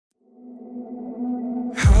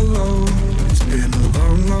Hello, it's been a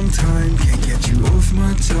long, long time. Can't get you off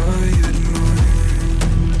my tired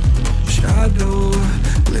mind. Shadow,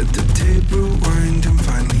 let the tape rewind and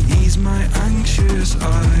finally ease my anxious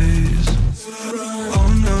eyes. Oh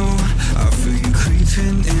no, I feel you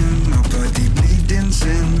creeping in, my body bleeding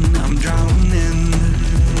sin. I'm drowning.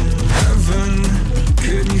 Heaven,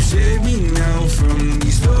 can you save me now from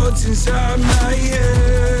these thoughts inside my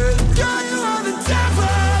head? God, you are the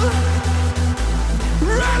devil,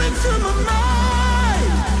 running through my mind.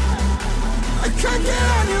 I can't get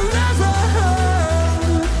on your level.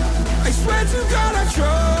 I swear to God I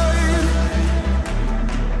tried.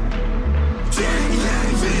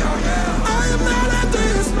 I am not under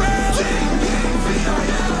your spell.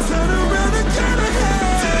 Turn around and turn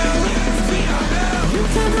ahead. You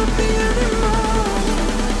cannot be anymore.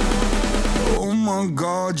 Oh my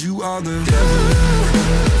God, you are the devil.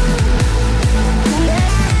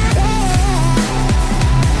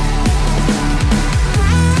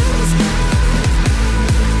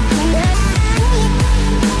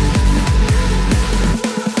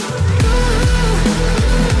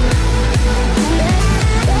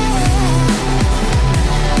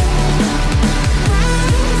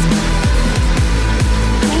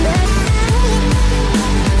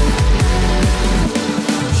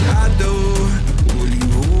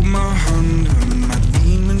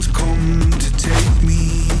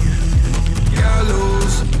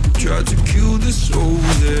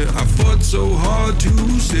 So hard to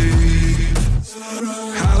save.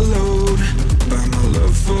 Hallowed by my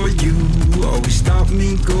love for you, always stop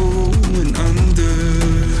me going under.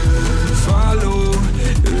 Follow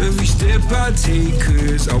every step I take,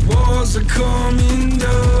 cause our walls are coming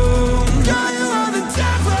down. God, you are the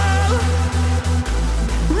devil,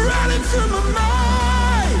 running through my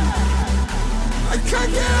mind. I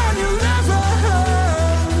can't get on your level.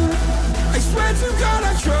 I swear to God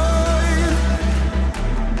I tried.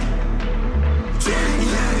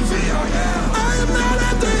 I am not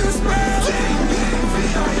under your spell.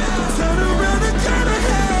 Turn around and turn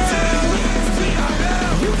ahead.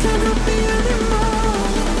 You cannot be anymore.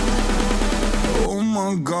 Oh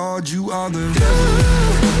my God, you are the devil.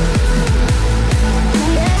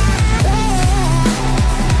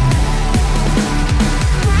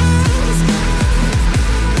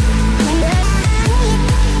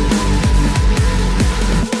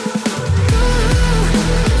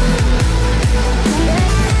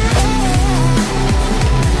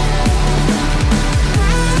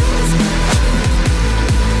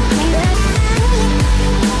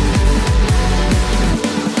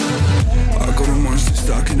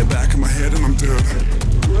 In the back of my head and I'm dead.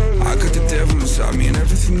 I got the devil inside me and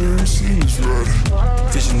everything I see is red.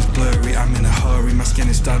 Vision is blurry, I'm in a hurry. My skin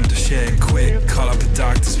is starting to shed quick. Call up the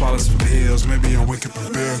doctor, swallow some pills. Maybe I'll wake up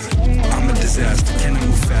in bed. I'm a disaster, can I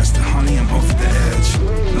move faster? Honey,